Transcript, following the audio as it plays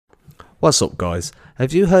What's up, guys?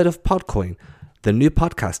 Have you heard of Podcoin, the new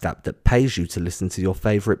podcast app that pays you to listen to your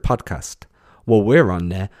favourite podcast? Well, we're on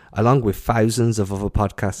there, along with thousands of other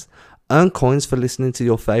podcasts. Earn coins for listening to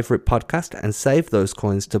your favourite podcast and save those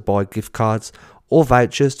coins to buy gift cards or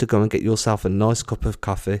vouchers to go and get yourself a nice cup of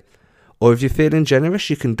coffee. Or if you're feeling generous,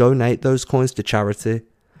 you can donate those coins to charity.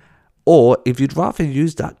 Or if you'd rather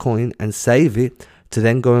use that coin and save it to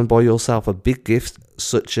then go and buy yourself a big gift,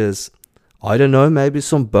 such as, I don't know, maybe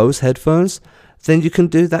some Bose headphones, then you can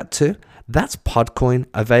do that too. That's Podcoin,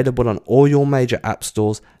 available on all your major app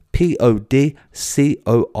stores, Podcoin,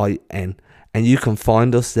 and you can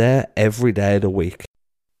find us there every day of the week.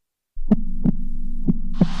 This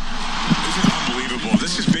is unbelievable.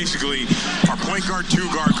 This is basically our point guard,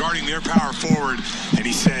 two guard, guarding their power forward, and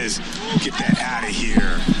he says, get that out of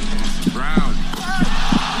here. Brown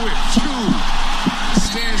with two.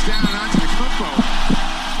 Stands down onto the combo.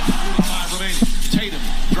 Tatum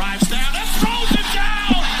drives down and throws it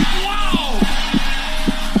down. Wow!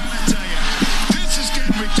 I tell you, this is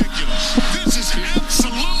getting ridiculous. This is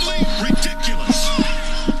absolutely ridiculous.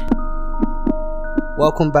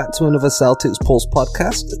 Welcome back to another Celtics Pulse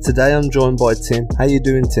podcast. Today I'm joined by Tim. How you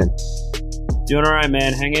doing, Tim? Doing all right,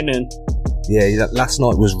 man. Hanging in. Yeah, last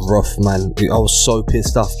night was rough, man. I was so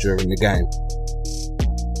pissed off during the game.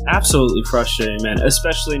 Absolutely frustrating, man.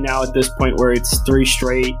 Especially now at this point where it's 3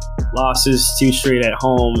 straight losses, 2 straight at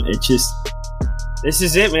home. This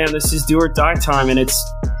is it, man. This is do or die time, and it's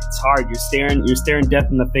hard. You're staring death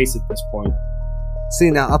in the face at this point. See,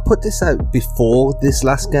 now, I put this out before this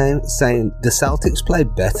last game, saying the Celtics play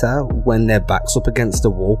better when their back's up against the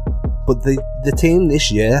wall. But the team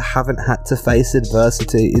this year haven't had to face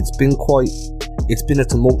adversity. It's been a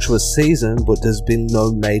tumultuous season, but there's been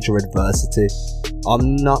no major adversity.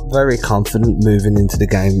 I'm not very confident moving into the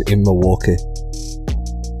game in Milwaukee.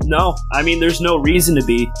 No, I mean, there's no reason to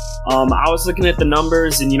be. I was looking at the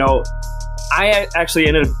numbers, and, I actually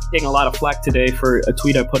ended up taking a lot of flack today for a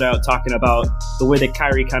tweet I put out talking about the way that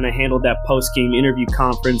Kyrie kind of handled that post-game interview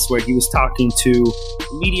conference where he was talking to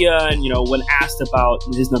the media, and, when asked about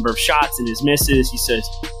his number of shots and his misses, he says,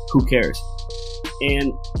 who cares?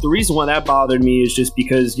 And the reason why that bothered me is just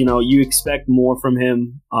because, you expect more from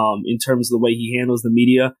him in terms of the way he handles the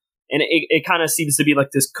media. And it kind of seems to be like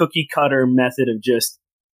this cookie cutter method of just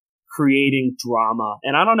creating drama.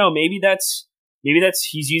 And I don't know, maybe that's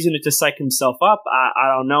he's using it to psych himself up.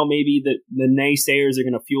 I don't know. Maybe the naysayers are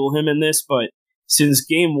going to fuel him in this. But since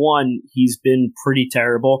game one, he's been pretty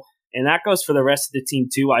terrible. And that goes for the rest of the team,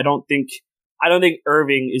 too. I don't think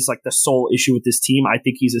Irving is like the sole issue with this team. I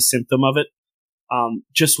think he's a symptom of it.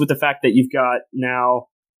 Just with the fact that you've got now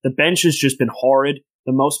the bench has just been horrid.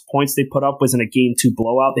 The most points they put up was in a game 2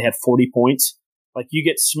 blowout. They had 40 points. Like, you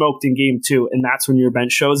get smoked in game 2, and that's when your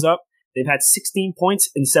bench shows up. They've had 16 points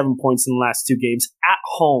and 7 points in the last 2 games at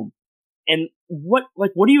home. And what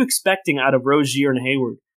are you expecting out of Rozier and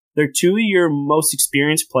Hayward? They're 2 of your most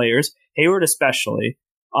experienced players, Hayward especially.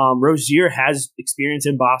 Rozier has experience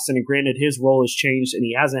in Boston, and granted, his role has changed, and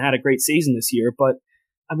he hasn't had a great season this year. But,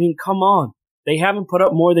 I mean, come on. They haven't put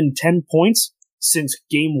up more than 10 points since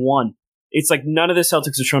game 1. It's like none of the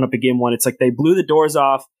Celtics have shown up at game 1. It's like they blew the doors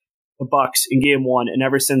off the Bucks in game 1, and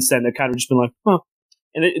ever since then, they've kind of just been like, huh.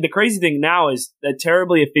 And the crazy thing now is that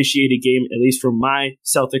terribly officiated game, at least from my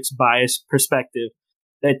Celtics bias perspective,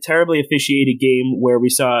 that terribly officiated game where we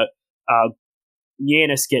saw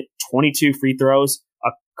Giannis get 22 free throws, a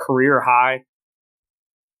career high.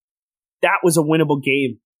 That was a winnable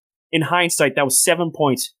game. In hindsight, that was 7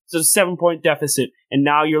 points. So a 7-point deficit. And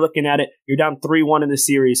now you're looking at it, you're down 3-1 in the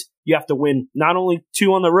series. You have to win not only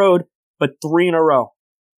 2 on the road, but 3 in a row.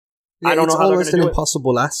 Yeah, I don't know how they're going to do it. It's almost an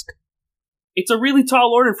impossible ask. It's a really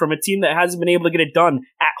tall order from a team that hasn't been able to get it done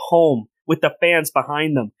at home with the fans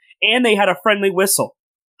behind them. And they had a friendly whistle.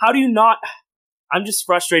 How do you not? I'm just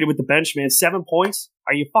frustrated with the bench, man. 7 points?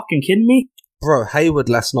 Are you fucking kidding me? Bro, Hayward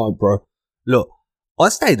last night, bro. Look, I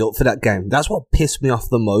stayed up for that game. That's what pissed me off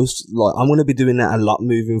the most. Like, I'm going to be doing that a lot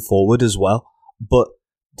moving forward as well. But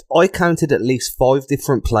I counted at least 5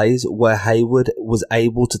 different plays where Hayward was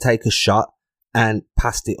able to take a shot and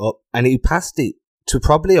passed it up. And he passed it to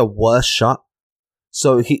probably a worse shot.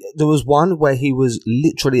 So there was one where he was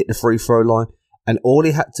literally at the free throw line, and all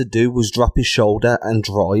he had to do was drop his shoulder and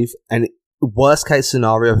drive. And worst case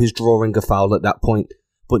scenario, he's drawing a foul at that point.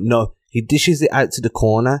 But no, he dishes it out to the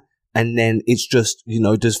corner, and then it's just,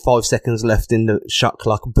 there's 5 seconds left in the shot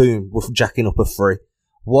clock. Boom, we're jacking up a 3.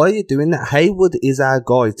 Why are you doing that? Hayward is our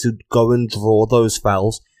guy to go and draw those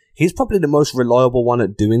fouls. He's probably the most reliable one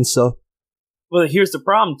at doing so. Well, here's the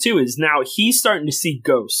problem, too, is now he's starting to see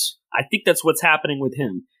ghosts. I think that's what's happening with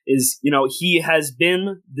him, is, he has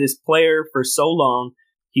been this player for so long.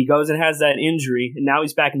 He goes and has that injury, and now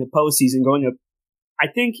he's back in the postseason going up. I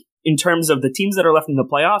think in terms of the teams that are left in the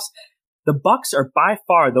playoffs, the Bucks are by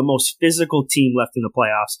far the most physical team left in the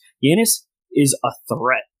playoffs. Giannis is a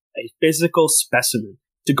threat, a physical specimen.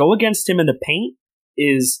 To go against him in the paint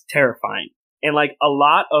is terrifying. And a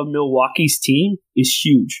lot of Milwaukee's team is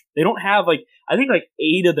huge. They don't have I think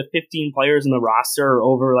 8 of the 15 players in the roster are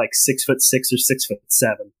over 6'6" or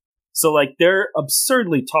 6'7". So they're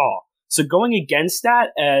absurdly tall. So going against that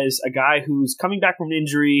as a guy who's coming back from an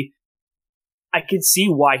injury, I can see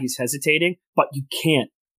why he's hesitating, but you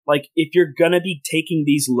can't. If you're gonna be taking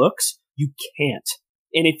these looks, you can't.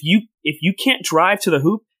 And if you can't drive to the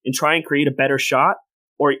hoop and try and create a better shot,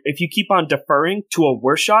 or if you keep on deferring to a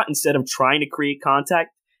worse shot instead of trying to create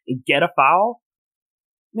contact and get a foul,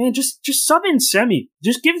 man, just sub in Semi.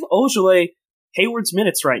 Just give Ojale Hayward's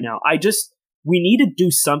minutes right now. We need to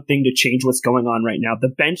do something to change what's going on right now.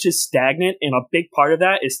 The bench is stagnant, and a big part of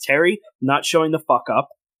that is Terry not showing the fuck up.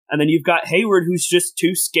 And then you've got Hayward, who's just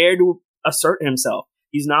too scared to assert himself.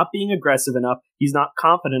 He's not being aggressive enough. He's not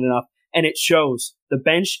confident enough. And it shows. The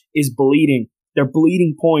bench is bleeding. They're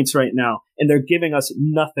bleeding points right now, and they're giving us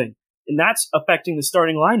nothing. And that's affecting the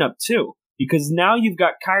starting lineup, too, because now you've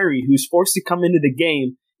got Kyrie, who's forced to come into the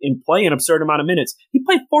game and play an absurd amount of minutes. He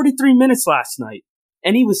played 43 minutes last night,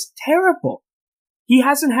 and he was terrible. He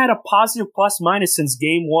hasn't had a positive plus-minus since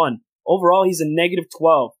game 1. Overall, he's a negative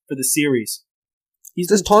 12 for the series.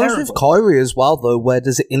 There's times with Kyrie as well, though, where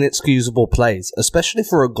there's inexcusable plays, especially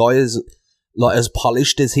for a guy as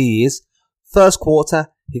polished as he is. First quarter,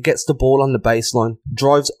 he gets the ball on the baseline,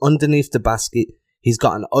 drives underneath the basket. He's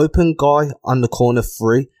got an open guy on the corner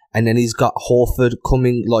 3, and then he's got Horford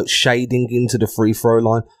coming, shading into the free throw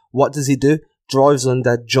line. What does he do? Drives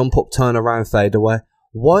under, jump up, turn around, fade away.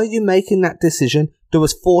 Why are you making that decision? There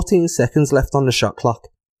was 14 seconds left on the shot clock.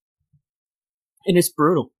 And it's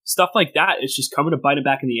brutal. Stuff like that is just coming to bite him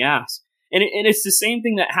back in the ass. And it's the same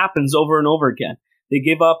thing that happens over and over again. They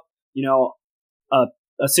give up,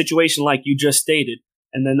 a situation like you just stated,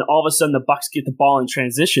 and then all of a sudden the Bucks get the ball in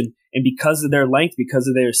transition, and because of their length, because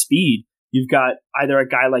of their speed, you've got either a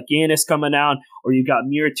guy like Giannis coming down, or you've got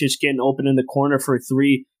Mirotic getting open in the corner for a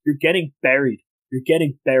 3. You're getting buried.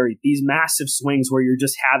 These massive swings where you're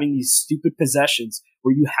just having these stupid possessions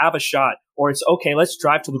where you have a shot, or it's okay, let's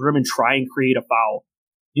drive to the rim and try and create a foul.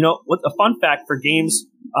 What a fun fact for games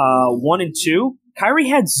 1 and 2, Kyrie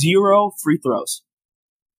had 0 free throws.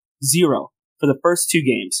 0 for the first 2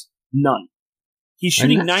 games. None. He's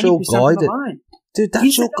shooting 90% from the line. Dude,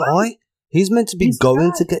 that's your guy. He's meant to be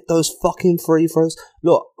going to get those fucking free throws.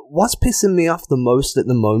 Look, what's pissing me off the most at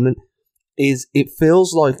the moment is it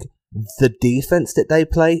feels like the defense that they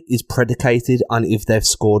play is predicated on if they've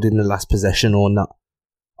scored in the last possession or not.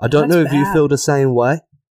 I don't know if you feel the same way.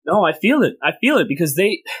 No, I feel it. Because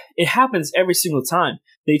it happens every single time.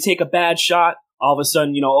 They take a bad shot, all of a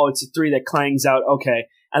sudden, it's a 3 that clangs out, okay,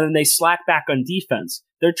 and then they slack back on defense.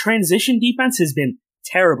 Their transition defense has been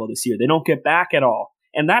terrible this year. They don't get back at all.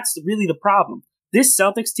 And that's really the problem. This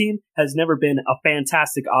Celtics team has never been a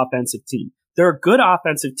fantastic offensive team. They're a good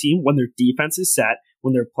offensive team when their defense is set,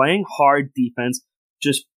 when they're playing hard defense,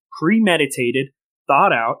 just premeditated,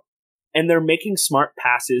 thought out, and they're making smart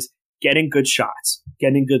passes, getting good shots,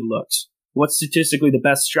 getting good looks. What's statistically the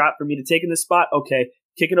best shot for me to take in this spot? Okay,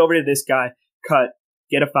 kick it over to this guy, cut,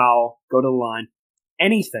 get a foul, go to the line.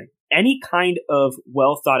 Anything. Any kind of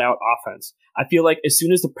well-thought-out offense. I feel like as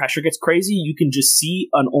soon as the pressure gets crazy, you can just see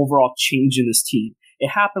an overall change in this team. It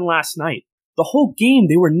happened last night. The whole game,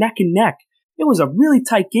 they were neck and neck. It was a really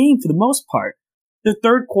tight game for the most part. The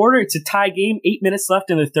third quarter, it's a tie game, 8 minutes left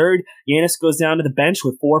in the third. Giannis goes down to the bench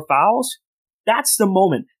with 4 fouls. That's the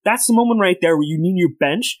moment. That's the moment right there where you need your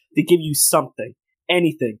bench to give you something,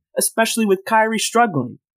 anything, especially with Kyrie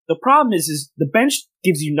struggling. The problem is the bench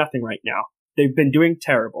gives you nothing right now. They've been doing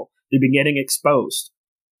terrible. They've been getting exposed.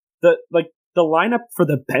 The lineup for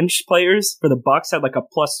the bench players for the Bucks had a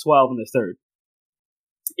 +12 in the third.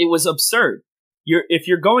 It was absurd. If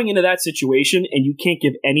you're going into that situation and you can't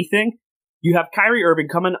give anything, you have Kyrie Irving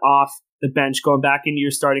coming off the bench, going back into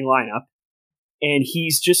your starting lineup, and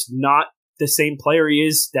he's just not the same player he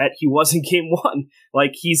is that he was in game 1.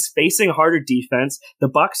 He's facing harder defense. The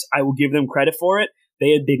Bucks, I will give them credit for it.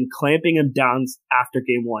 They had been clamping him down after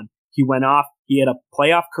game 1. He went off. He had a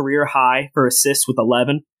playoff career high for assists with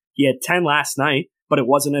 11. He had 10 last night, but it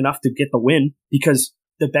wasn't enough to get the win because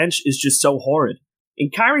the bench is just so horrid.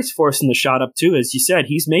 And Kyrie's forcing the shot up too, as you said.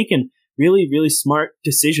 He's making really, really smart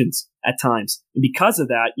decisions at times. And because of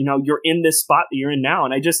that, you're in this spot that you're in now.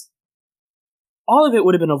 And all of it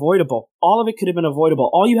would have been avoidable. All of it could have been avoidable.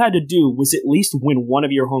 All you had to do was at least win one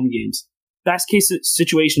of your home games. Best case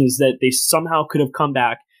situation is that they somehow could have come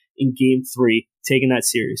back in game 3, taken that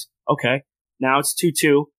series. Okay, now it's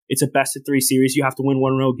 2-2. It's a best-of-3 series. You have to win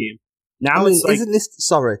one road game. Now it's like... Isn't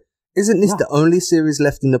this the only series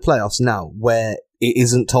left in the playoffs now where it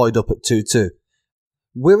isn't tied up at 2-2?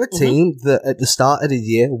 We're a team that at the start of the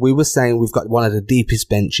year, we were saying we've got one of the deepest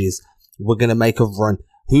benches. We're going to make a run.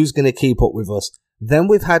 Who's going to keep up with us? Then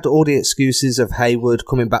we've had all the excuses of Hayward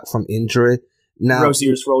coming back from injury. Now,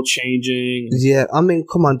 Rozier's role changing. Yeah, I mean,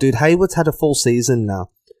 come on, dude. Hayward's had a full season now.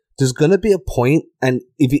 There's going to be a point, and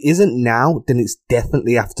if it isn't now, then it's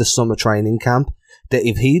definitely after summer training camp, that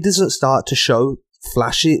if he doesn't start to show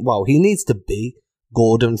flashy, well, he needs to be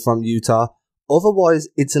Gordon from Utah. Otherwise,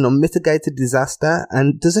 it's an unmitigated disaster,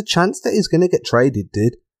 and there's a chance that he's going to get traded,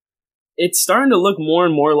 dude. It's starting to look more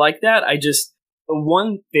and more like that. The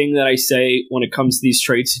one thing that I say when it comes to these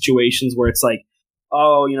trade situations where it's like,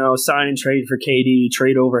 oh, sign and trade for KD,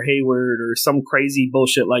 trade over Hayward, or some crazy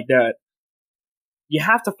bullshit like that. You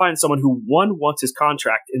have to find someone who, one, wants his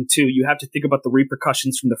contract, and two, you have to think about the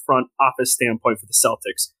repercussions from the front office standpoint for the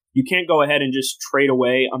Celtics. You can't go ahead and just trade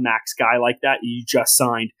away a max guy like that you just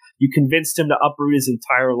signed. You convinced him to uproot his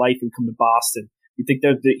entire life and come to Boston. You think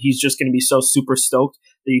that he's just going to be so super stoked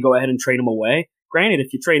that you go ahead and trade him away? Granted,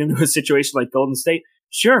 if you trade him to a situation like Golden State,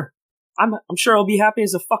 sure. I'm sure he'll be happy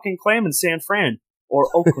as a fucking clam in San Fran or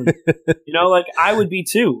Oakland. I would be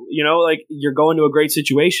too. You're going to a great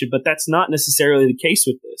situation, but that's not necessarily the case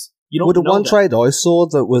with this. You don't know the one that. trade I saw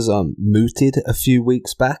that was mooted a few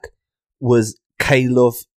weeks back was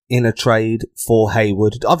K-Love in a trade for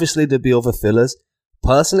Hayward. Obviously, there'd be other fillers.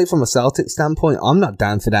 Personally, from a Celtics standpoint, I'm not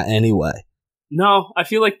down for that anyway. No, I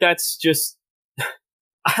feel like that's just...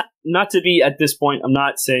 Not to be, at this point, I'm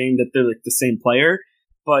not saying that they're like the same player,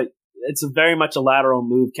 but it's very much a lateral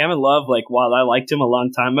move. Kevin Love, while I liked him a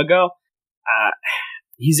long time ago,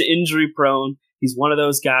 he's injury prone. He's one of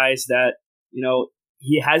those guys that,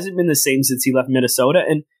 he hasn't been the same since he left Minnesota.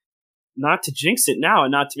 And not to jinx it now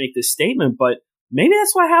and not to make this statement, but maybe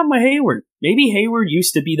that's why I have my Hayward. Maybe Hayward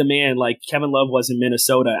used to be the man like Kevin Love was in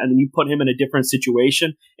Minnesota, and then you put him in a different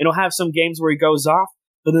situation, and he'll have some games where he goes off,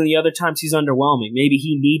 but then the other times he's underwhelming. Maybe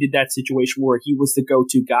he needed that situation where he was the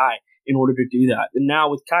go-to guy in order to do that. And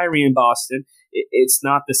now with Kyrie in Boston, it's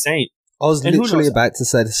not the same. I was literally about to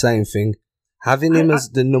say the same thing. Having him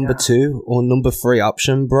as the number 2 or number 3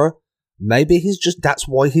 option, bro, maybe that's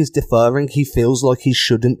why he's deferring. He feels like he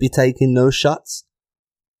shouldn't be taking those shots.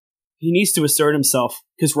 He needs to assert himself,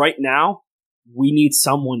 because right now, we need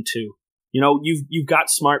someone to. You've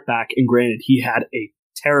got Smart back, and granted, he had a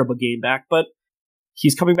terrible game back, but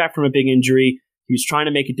he's coming back from a big injury. He was trying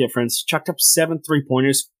to make a difference. Chucked up 7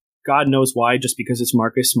 3-pointers. God knows why, just because it's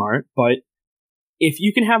Marcus Smart. But if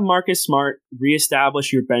you can have Marcus Smart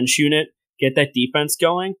reestablish your bench unit, get that defense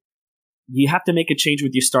going, you have to make a change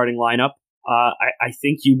with your starting lineup. I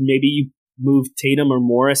think you move Tatum or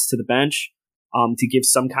Morris to the bench to give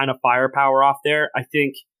some kind of firepower off there. I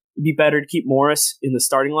think it'd be better to keep Morris in the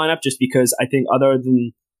starting lineup, just because I think other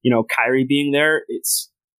than Kyrie being there,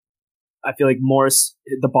 I feel like Morris,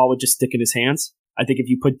 the ball would just stick in his hands. I think if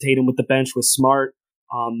you put Tatum with the bench with Smart,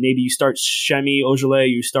 maybe you start Shemi, Ojale,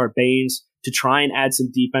 you start Baines to try and add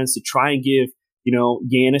some defense, to try and give,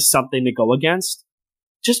 Giannis something to go against.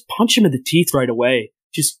 Just punch him in the teeth right away.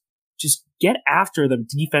 Just get after them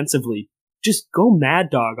defensively. Just go mad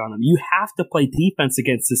dog on them. You have to play defense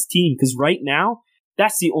against this team, because right now,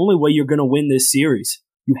 that's the only way you're going to win this series.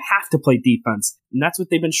 You have to play defense, and that's what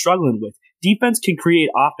they've been struggling with. Defense can create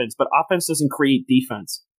offense, but offense doesn't create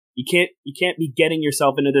defense. You can't be getting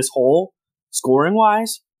yourself into this hole scoring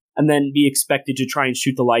wise and then be expected to try and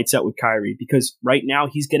shoot the lights out with Kyrie, because right now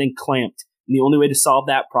he's getting clamped. And the only way to solve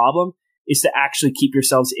that problem is to actually keep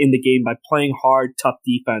yourselves in the game by playing hard, tough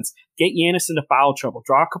defense. Get Giannis into foul trouble.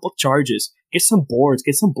 Draw a couple charges. Get some boards.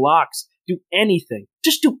 Get some blocks. Do anything.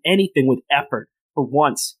 Just do anything with effort for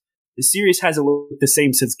once. The series hasn't looked the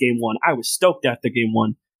same since game 1. I was stoked after game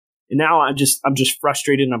 1. And now I'm just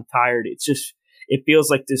frustrated and I'm tired. It feels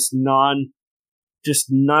like this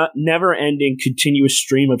never-ending continuous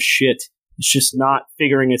stream of shit. It's just not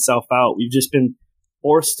figuring itself out. We've just been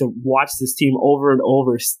forced to watch this team over and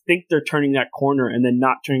over, think they're turning that corner and then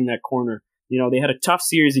not turning that corner. They had a tough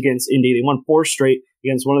series against Indy. They won 4 straight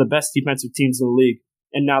against one of the best defensive teams in the league.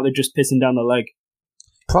 And now they're just pissing down the leg.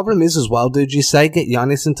 Problem is as well, dude, you say get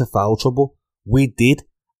Giannis into foul trouble. We did.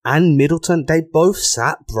 And Middleton, they both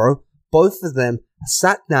sat, bro. Both of them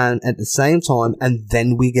sat down at the same time, and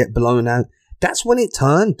then we get blown out. That's when it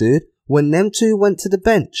turned, dude. When them two went to the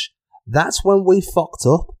bench, that's when we fucked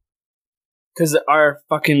up. Because our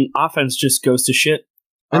fucking offense just goes to shit.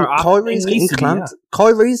 And Kyrie's getting clamped.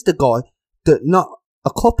 Kyrie's the guy that not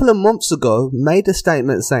a couple of months ago made a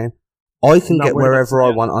statement saying, I can get wherever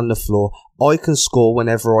I want on the floor. I can score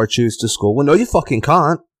whenever I choose to score. Well, no, you fucking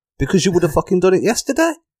can't, because you would have fucking done it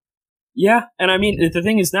yesterday. Yeah, and I mean, the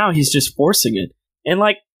thing is now he's just forcing it. And,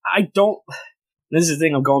 like, this is the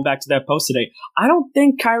thing, I'm going back to that post today. I don't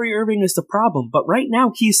think Kyrie Irving is the problem, but right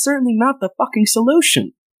now he's certainly not the fucking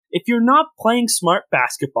solution. If you're not playing smart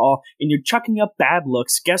basketball and you're chucking up bad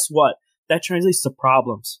looks, guess what? That translates to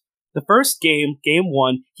problems. The first game, game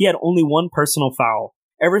 1, he had only 1 personal foul.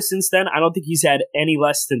 Ever since then, I don't think he's had any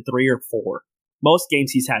less than 3 or 4. Most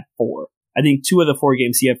games he's had 4. I think 2 of the 4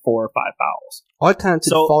 games he had 4 or 5 fouls. I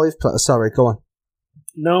counted 5 sorry, go on.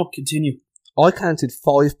 No, continue. I counted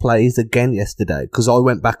 5 plays again yesterday because I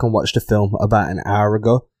went back and watched the film about an hour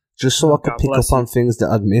ago just so I could pick up on things that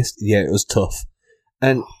I'd missed. Yeah, it was tough.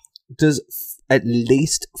 And there's at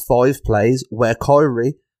least 5 plays where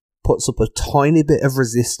Kyrie puts up a tiny bit of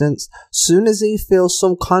resistance. Soon as he feels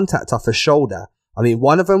some contact off his shoulder, I mean,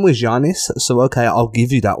 one of them was Giannis, so okay, I'll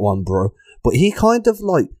give you that one, bro. But he kind of,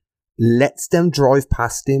 like, lets them drive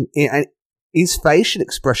past him. And his facial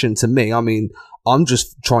expression to me, I mean, I'm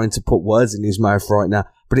just trying to put words in his mouth right now,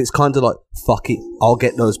 but it's kind of like, fuck it, I'll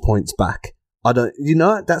get those points back.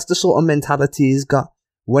 That's the sort of mentality he's got.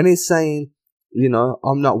 When he's saying,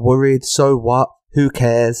 I'm not worried, so what? Who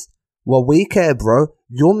cares? Well, we care, bro.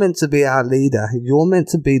 You're meant to be our leader. You're meant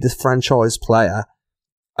to be the franchise player.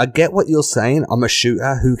 I get what you're saying. I'm a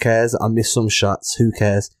shooter. Who cares? I miss some shots. Who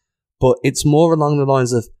cares? But it's more along the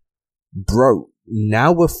lines of, bro,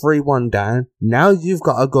 now we're 3-1 down. Now you've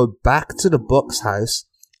got to go back to the Bucks house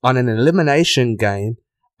on an elimination game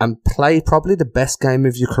and play probably the best game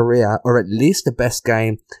of your career, or at least the best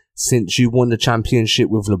game since you won the championship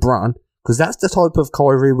with LeBron, because that's the type of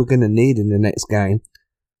Kyrie we're going to need in the next game.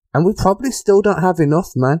 And we probably still don't have enough,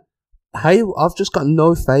 man. I've just got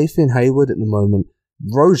no faith in Hayward at the moment.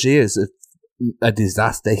 Rozier's a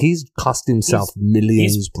disaster. He's cost himself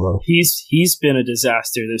millions, bro. He's been a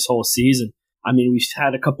disaster this whole season. I mean, we've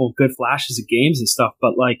had a couple of good flashes of games and stuff,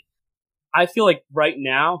 but like, I feel like right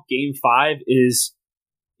now, Game 5 is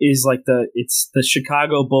like it's the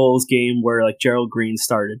Chicago Bulls game where like Gerald Green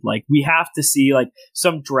started. Like, we have to see like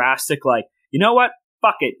some drastic, like, you know what?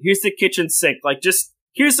 Fuck it. Here's the kitchen sink. Like, just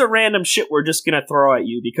here's the random shit we're just gonna throw at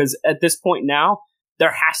you, because at this point now,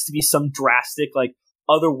 there has to be some drastic, like,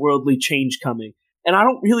 otherworldly change coming. And I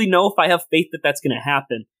don't really know if I have faith that that's going to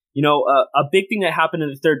happen. A big thing that happened in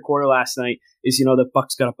the third quarter last night is, the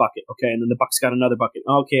Bucks got a bucket, okay, and then the Bucks got another bucket.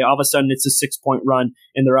 Okay, all of a sudden it's a 6-point run,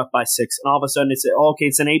 and they're up by 6. And all of a sudden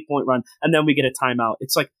it's an 8-point run, and then we get a timeout.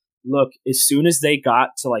 It's like, look, as soon as they got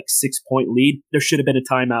to like 6-point lead, there should have been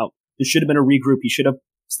a timeout. There should have been a regroup.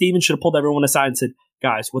 Steven should have pulled everyone aside and said,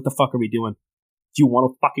 guys, what the fuck are we doing? Do you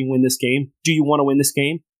want to fucking win this game? Do you want to win this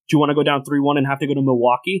game? Do you want to go down 3-1 and have to go to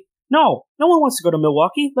Milwaukee? No one wants to go to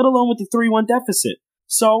Milwaukee, let alone with the 3-1 deficit.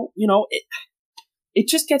 So, it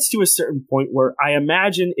just gets to a certain point where I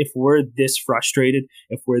imagine if we're this frustrated,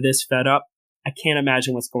 if we're this fed up, I can't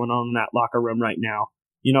imagine what's going on in that locker room right now.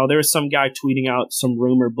 There's some guy tweeting out some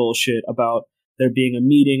rumor bullshit about there being a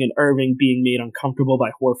meeting and Irving being made uncomfortable by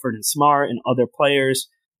Horford and Smart and other players.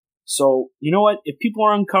 So, you know what? If people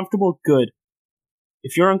are uncomfortable, good.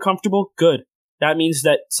 If you're uncomfortable, good. That means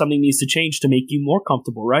that something needs to change to make you more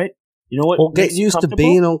comfortable, right? You know what? Or get used to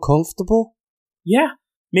being uncomfortable. Yeah.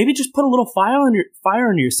 Maybe just put a little fire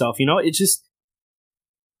under yourself, It just,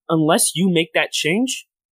 unless you make that change,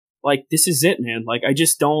 like, this is it, man. Like, I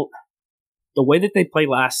just don't, the way that they played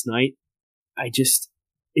last night,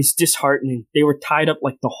 it's disheartening. They were tied up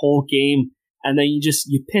like the whole game, and then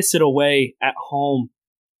you piss it away at home.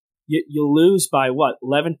 You lose by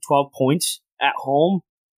 11, 12 points at home.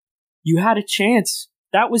 You had a chance.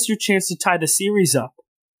 That was your chance to tie the series up.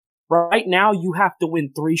 Right now, you have to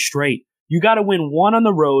win 3 straight. You got to win 1 on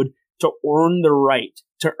the road to earn the right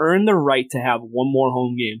to have 1 more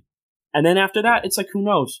home game. And then after that, it's like, who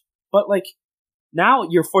knows? But like, now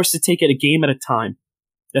you're forced to take it a game at a time.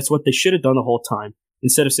 That's what they should have done the whole time.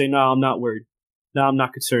 Instead of saying, no, I'm not worried. No, I'm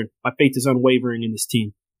not concerned. My faith is unwavering in this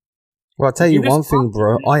team. Well, I'll tell you one thing,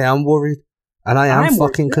 bro. I am worried. And I am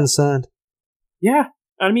fucking concerned. Yeah.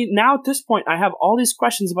 I mean, now at this point, I have all these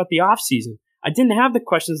questions about the offseason. I didn't have the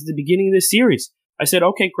questions at the beginning of this series. I said,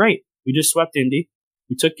 okay, great. We just swept Indy.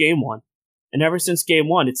 We took game 1. And ever since game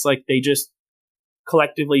 1, it's like they just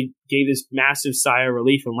collectively gave this massive sigh of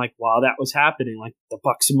relief. And like, wow, that was happening. Like, the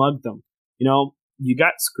Bucks mugged them. You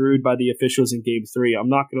got screwed by the officials in game 3. I'm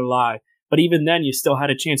not going to lie. But even then, you still had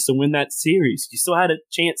a chance to win that series. You still had a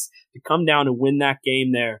chance to come down and win that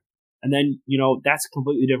game there. And then, that's a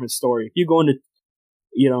completely different story. If you go into,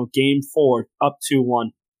 game 4 up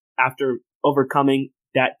 2-1 after overcoming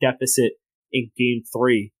that deficit in game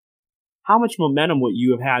 3, how much momentum would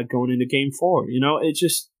you have had going into game 4? It's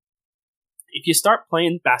just, if you start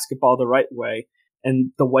playing basketball the right way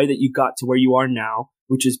and the way that you got to where you are now,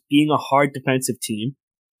 which is being a hard defensive team,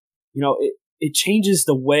 it changes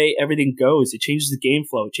the way everything goes. It changes the game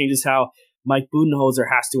flow. It changes how Mike Budenholzer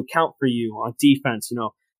has to account for you on defense.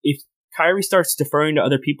 If Kyrie starts deferring to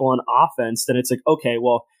other people on offense, then it's like, okay,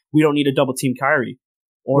 well, we don't need to double team Kyrie.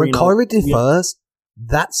 Or when Kyrie defers,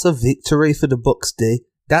 that's a victory for the Bucks D.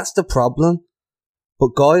 That's the problem.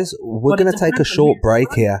 But guys, we're going to take a short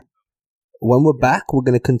break here. When we're back, we're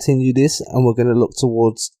going to continue this and we're going to look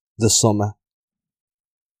towards the summer.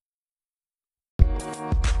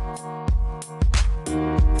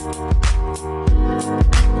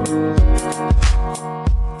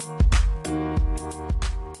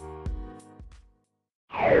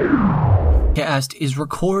 Podcast is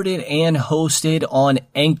recorded and hosted on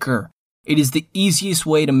Anchor. It is the easiest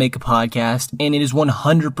way to make a podcast, and it is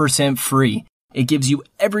 100% free. It gives you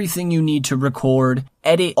everything you need to record,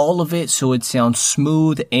 edit all of it so it sounds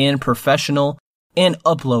smooth and professional, and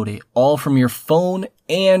upload it all from your phone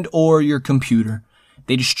and or your computer.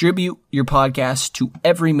 They distribute your podcast to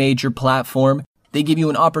every major platform. They give you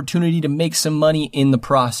an opportunity to make some money in the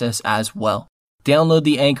process as well. Download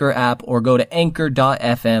the Anchor app or go to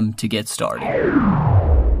anchor.fm to get started.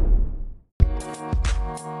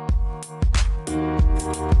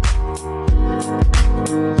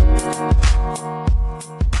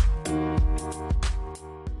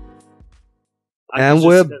 And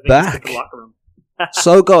we're back.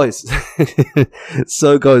 So guys,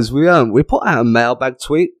 we put out a mailbag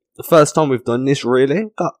tweet. The first time we've done this, really.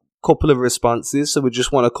 Got a couple of responses, so we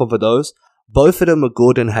just want to cover those. Both of them are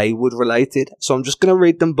Gordon Hayward related, so I'm just going to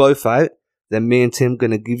read them both out. Then me and Tim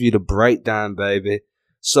going to give you the breakdown, baby.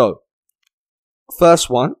 So, first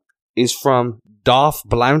one is from Darth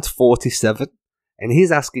Blount 47, and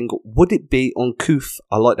he's asking, would it be uncouth,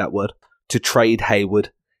 I like that word, to trade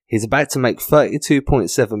Hayward? He's about to make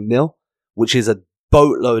 32.7 mil, which is a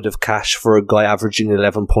boatload of cash for a guy averaging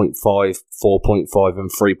 11.5, 4.5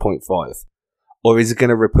 and 3.5. Or is he going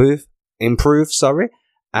to improve,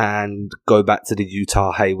 and go back to the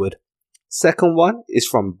Utah Hayward? Second one is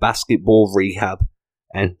from Basketball Rehab,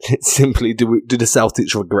 and it's simply, do the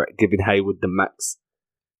Celtics regret giving Hayward the max?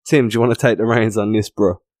 Tim, do you want to take the reins on this,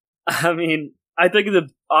 bro? I mean, I think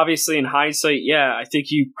obviously in hindsight, yeah, I think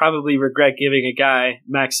you probably regret giving a guy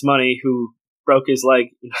max money who broke his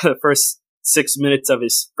leg in the first 6 minutes of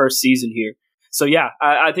his first season here. So yeah,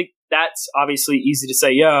 I think that's obviously easy to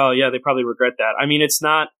say. Yeah, they probably regret that. I mean, it's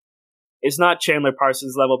not Chandler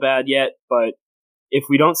Parsons level bad yet, but if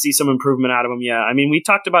we don't see some improvement out of him, yeah. I mean, we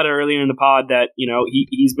talked about it earlier in the pod that,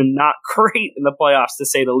 he's been not great in the playoffs, to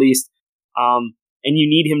say the least. And you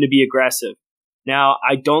need him to be aggressive. Now,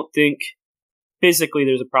 I don't think physically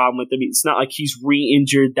there's a problem with him. It's not like he's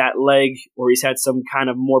re-injured that leg or he's had some kind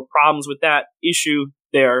of more problems with that issue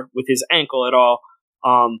there with his ankle at all.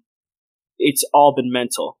 It's all been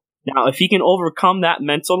mental. Now, if he can overcome that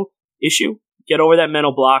mental issue, get over that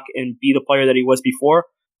mental block and be the player that he was before,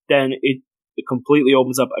 then it completely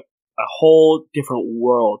opens up a whole different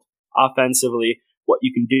world offensively, what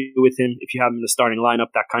you can do with him if you have him in the starting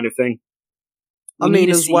lineup, that kind of thing. I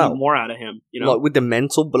mean, as well, more out of him, like with the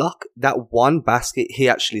mental block, that one basket he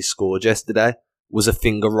actually scored yesterday was a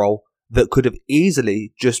finger roll that could have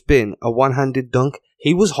easily just been a one-handed dunk.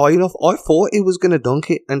 He was high enough. I thought he was going to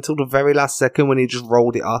dunk it until the very last second when he just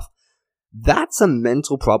rolled it off. That's a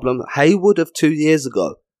mental problem. Hayward of 2 years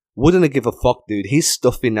ago wouldn't have give a fuck, dude. He's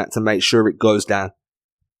stuffing that to make sure it goes down.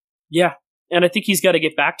 Yeah, and I think he's got to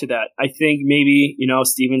get back to that. I think maybe,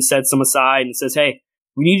 Steven sets him aside and says, hey,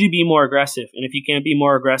 we need you to be more aggressive. And if you can't be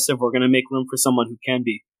more aggressive, we're going to make room for someone who can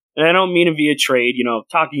be. And I don't mean it via trade,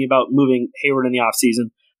 talking about moving Hayward in the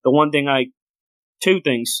offseason. Two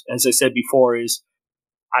things, as I said before, is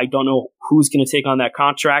I don't know who's going to take on that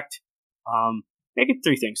contract. Maybe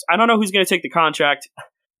three things. I don't know who's going to take the contract.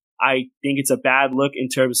 I think it's a bad look in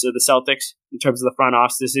terms of the Celtics, in terms of the front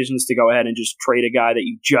office decisions to go ahead and just trade a guy that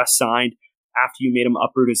you just signed after you made him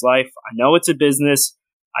uproot his life. I know it's a business.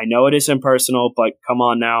 I know it is impersonal, but come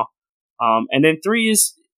on now. And then three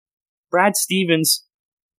is Brad Stevens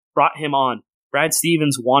brought him on. Brad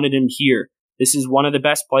Stevens wanted him here. This is one of the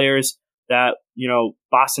best players that,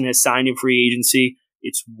 Boston has signed in free agency.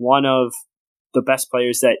 It's one of the best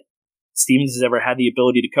players that Stevens has ever had the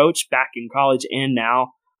ability to coach back in college and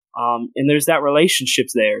now. And there's that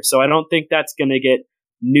relationships there. So I don't think that's going to get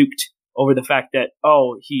nuked over the fact that,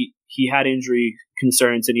 he had injury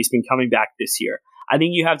concerns, and he's been coming back this year. I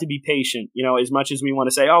think you have to be patient. As much as we want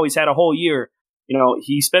to say, oh, he's had a whole year,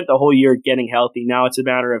 he spent the whole year getting healthy. Now it's a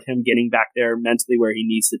matter of him getting back there mentally where he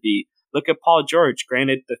needs to be. Look at Paul George.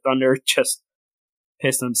 Granted, the Thunder just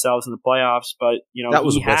pissed themselves in the playoffs, but, that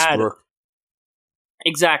was Westbrook.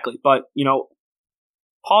 Exactly. But,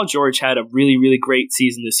 Paul George had a really, really great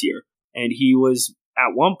season this year, and he was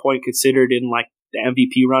at one point considered in like the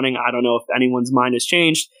MVP running. I don't know if anyone's mind has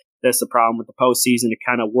changed. That's the problem with the postseason. It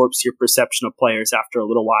kind of warps your perception of players after a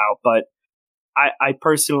little while. But I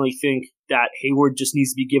personally think that Hayward just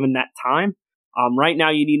needs to be given that time. Right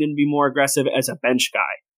now, you need him to be more aggressive as a bench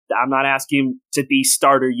guy. I'm not asking him to be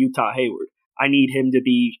starter Utah Hayward. I need him to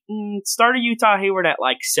be starter Utah Hayward at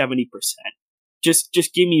like 70%. Just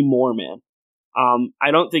give me more, man.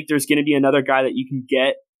 I don't think there's going to be another guy that you can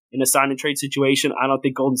get in a sign and trade situation. I don't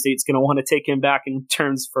think Golden State's going to want to take him back in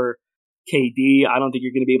terms for KD. I don't think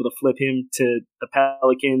you're going to be able to flip him to the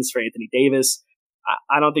Pelicans for Anthony Davis.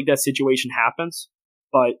 I don't think that situation happens.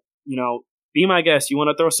 But, be my guest. You want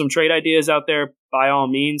to throw some trade ideas out there? By all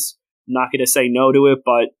means. I'm not going to say no to it,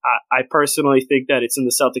 but I personally think that it's in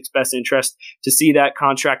the Celtics' best interest to see that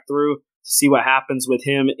contract through, to see what happens with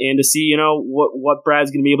him, and to see, what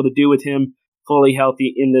Brad's going to be able to do with him fully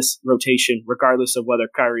healthy in this rotation, regardless of whether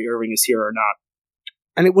Kyrie Irving is here or not.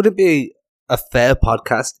 And it wouldn't be a fair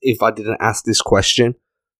podcast if I didn't ask this question.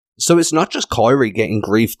 So it's not just Kyrie getting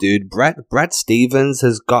grief, dude. Brad Stevens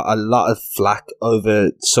has got a lot of flack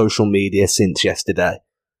over social media since yesterday.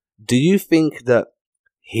 Do you think that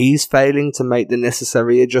he's failing to make the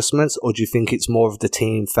necessary adjustments, or do you think it's more of the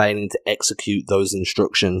team failing to execute those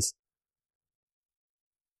instructions?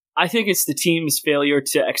 I think it's the team's failure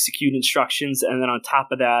to execute instructions, and then on top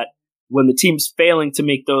of that, when the team's failing to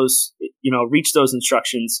make those, reach those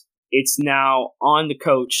instructions, it's now on the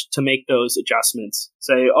coach to make those adjustments.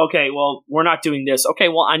 Say, okay, well, we're not doing this. Okay,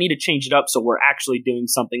 well, I need to change it up so we're actually doing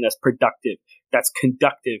something that's productive, that's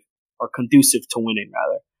conductive or conducive to winning,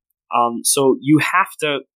 rather. So you have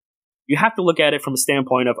to look at it from a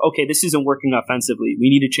standpoint of, okay, this isn't working offensively. We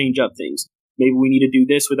need to change up things. Maybe we need to do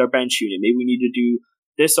this with our bench unit. Maybe we need to do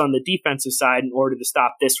this on the defensive side in order to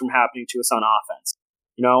stop this from happening to us on offense.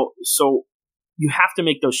 So you have to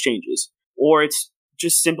make those changes, or it's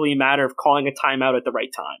just simply a matter of calling a timeout at the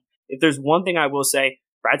right time. If there's one thing I will say,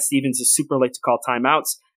 Brad Stevens is super late to call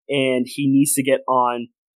timeouts, and he needs to get on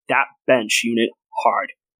that bench unit hard.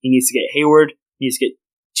 He needs to get Hayward, he needs to get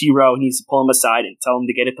T-Row, he needs to pull him aside and tell him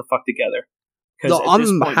to get it the fuck together. No,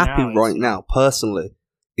 I'm happy right now, personally.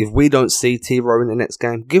 If we don't see T-Row in the next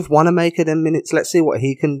game, give Wanamaker 10 minutes. Let's see what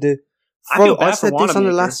he can do. I said this on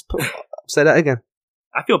the last... Say that again.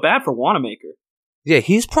 I feel bad for Wanamaker. Yeah,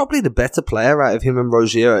 he's probably the better player out of him and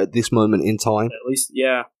Rozier at this moment in time. At least,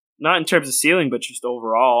 yeah. Not in terms of ceiling, but just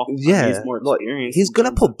overall. Yeah. He's more experienced. He's going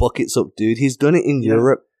to put buckets up, dude. He's done it in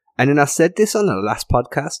Europe. And then I said this on the last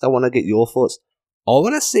podcast. I want to get your thoughts. I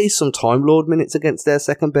want to see some Time Lord minutes against their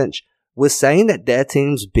second bench. We're saying that their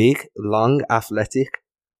team's big, long, athletic.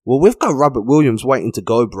 Well, we've got Robert Williams waiting to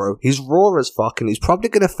go, bro. He's raw as fuck, and he's probably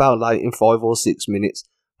going to foul late in 5 or 6 minutes.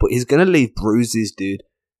 But he's going to leave bruises, dude.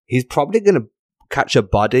 He's probably going to catch a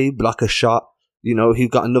body, block a shot. He's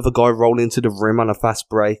got another guy roll into the rim on a fast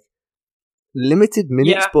break. Limited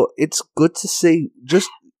minutes, but it's good to see. Just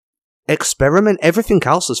experiment. Everything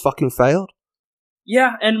else has fucking failed.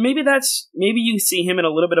 Yeah, and maybe you see him in a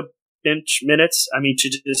little bit of bench minutes. I mean, to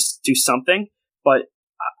just do something. But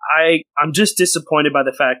I'm just disappointed by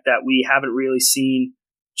the fact that we haven't really seen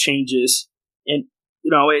changes. And,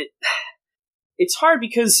 it's hard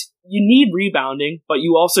because you need rebounding, but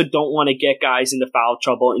you also don't want to get guys into foul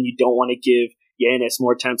trouble, and you don't want to give Giannis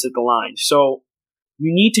more attempts at the line. So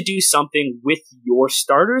you need to do something with your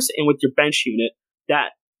starters and with your bench unit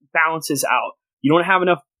that balances out. You don't have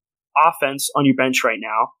enough offense on your bench right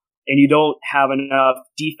now, and you don't have enough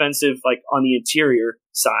defensive, on the interior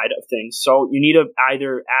side of things. So you need to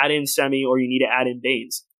either add in Semi or you need to add in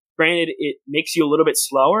Baines. Granted, it makes you a little bit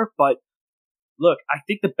slower, but look, I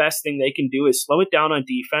think the best thing they can do is slow it down on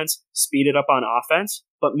defense, speed it up on offense,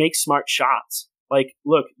 but make smart shots.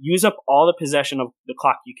 Look, use up all the possession of the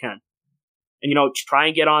clock you can. And, try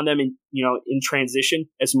and get on them in transition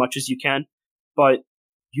as much as you can, but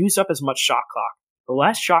use up as much shot clock. The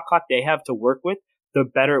less shot clock they have to work with, the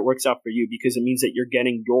better it works out for you, because it means that you're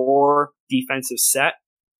getting your defensive set.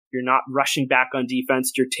 You're not rushing back on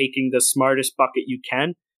defense. You're taking the smartest bucket you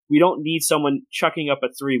can. We don't need someone chucking up a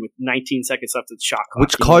 3 with 19 seconds left of the shot clock.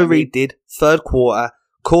 Which Kyrie did, third quarter,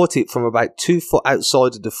 caught it from about 2 foot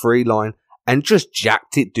outside of the free line and just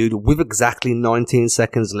jacked it, dude, with exactly 19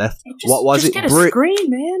 seconds left. What was it? Just get a screen,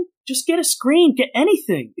 man. Just get a screen, get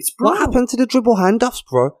anything. It's brutal. What happened to the dribble handoffs,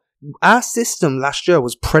 bro? Our system last year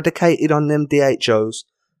was predicated on them DHOs.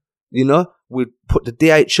 You know, we'd put the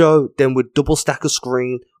DHO, then we'd double stack a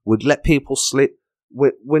screen, we'd let people slip.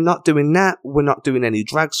 We're not doing that. We're not doing any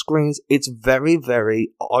drag screens. It's very,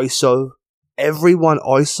 very ISO. Everyone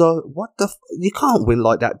ISO. What the? You can't win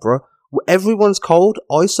like that, bro. Everyone's cold.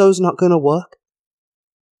 ISO's not going to work.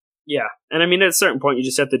 Yeah, and I mean, at a certain point, you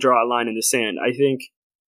just have to draw a line in the sand. I think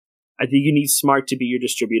you need Smart to be your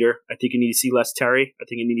distributor. I think you need to see less Terry. I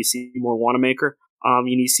think you need to see more Wanamaker.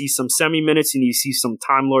 You need to see some Semi minutes. You need to see some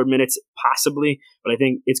Time Lord minutes, possibly. But I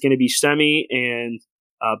think it's going to be Semi and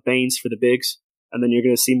Baines for the bigs. And then you're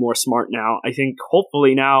going to see more Smart now. I think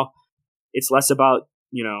hopefully now it's less about,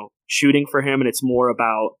 shooting for him, and it's more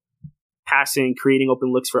about passing, creating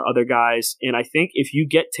open looks for other guys. And I think if you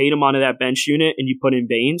get Tatum onto that bench unit and you put in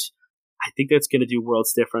Baines, I think that's going to do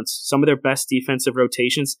worlds difference. Some of their best defensive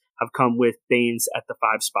rotations have come with Baines at the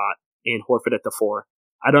 5 spot and Horford at the 4.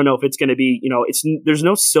 I don't know if it's going to be, there's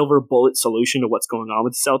no silver bullet solution to what's going on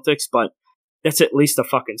with the Celtics, but that's at least a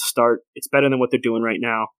fucking start. It's better than what they're doing right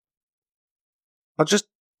now. I just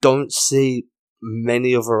don't see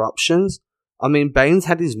many other options. I mean, Baines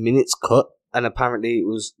had his minutes cut, and apparently it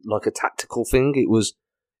was like a tactical thing. It was,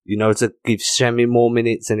 to give Shemi more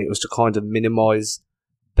minutes, and it was to kind of minimise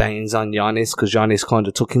Baines on Giannis, because Giannis kind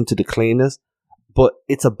of took him to the cleaners. But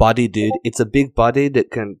it's a body, dude. It's a big body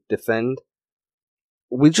that can defend.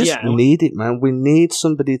 We just need it, man. We need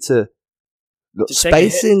somebody to... Look,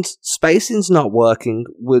 spacing's not working.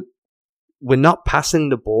 We're not passing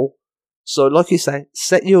the ball. So, like you say,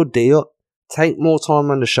 set your D up. Take more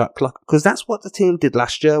time on the shot clock. Because that's what the team did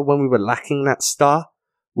last year when we were lacking that star.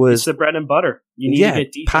 It's the bread and butter. You need to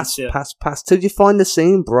get defense. Pass till you find the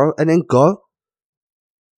seam, bro, and then go.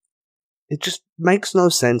 It just makes no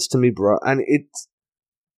sense to me, bro. And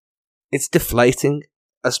it's deflating.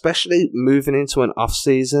 Especially moving into an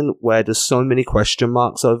off-season where there's so many question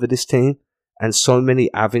marks over this team and so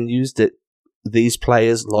many avenues that these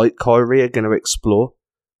players like Kyrie are going to explore.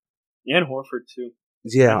 And Horford, too.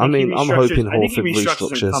 Yeah, I'm hoping Horford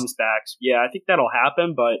restructures and comes back. Yeah, I think that'll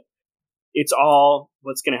happen, but it's all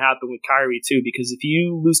what's going to happen with Kyrie, too, because if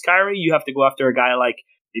you lose Kyrie, you have to go after a guy like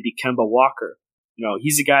maybe Kemba Walker.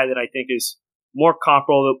 He's a guy that I think is more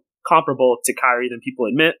comparable to Kyrie than people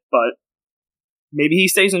admit, but maybe he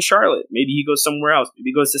stays in Charlotte. Maybe he goes somewhere else. Maybe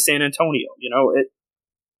he goes to San Antonio.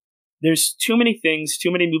 There's too many things,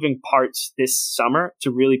 too many moving parts this summer to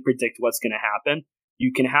really predict what's going to happen.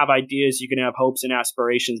 You can have ideas, you can have hopes and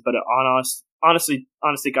aspirations, but honestly,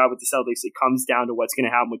 God, with the Celtics, it comes down to what's going to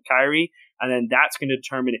happen with Kyrie, and then that's going to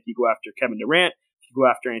determine if you go after Kevin Durant, if you go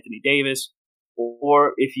after Anthony Davis,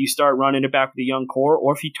 or if you start running it back with the young core,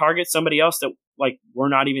 or if you target somebody else that we're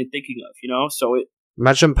not even thinking of. So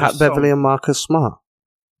imagine Pat Beverly and Marcus Smart.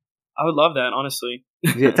 I would love that, honestly.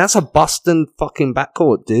 Yeah, that's a Boston fucking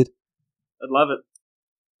backcourt, dude. I'd love it.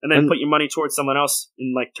 And then put your money towards someone else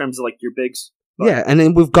in terms of your bigs. But yeah, and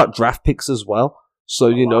then we've got draft picks as well. So,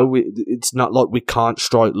 it's not like we can't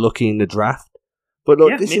strike lucky in the draft. But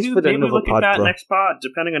look, this is for another pod, maybe look at that next pod,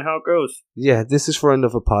 depending on how it goes. Yeah, this is for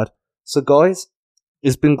another pod. So, guys,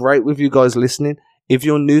 it's been great with you guys listening. If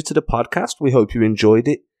you're new to the podcast, we hope you enjoyed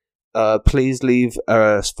it. Please leave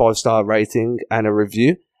a 5-star rating and a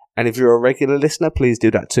review. And if you're a regular listener, please do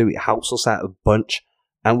that too. It helps us out a bunch.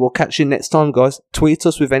 And we'll catch you next time, guys. Tweet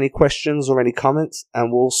us with any questions or any comments,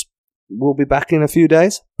 and we'll be back in a few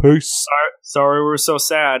days. Peace. Sorry we're so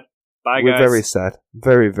sad. Bye, guys. We're very sad.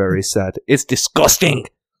 Very, very sad. It's disgusting.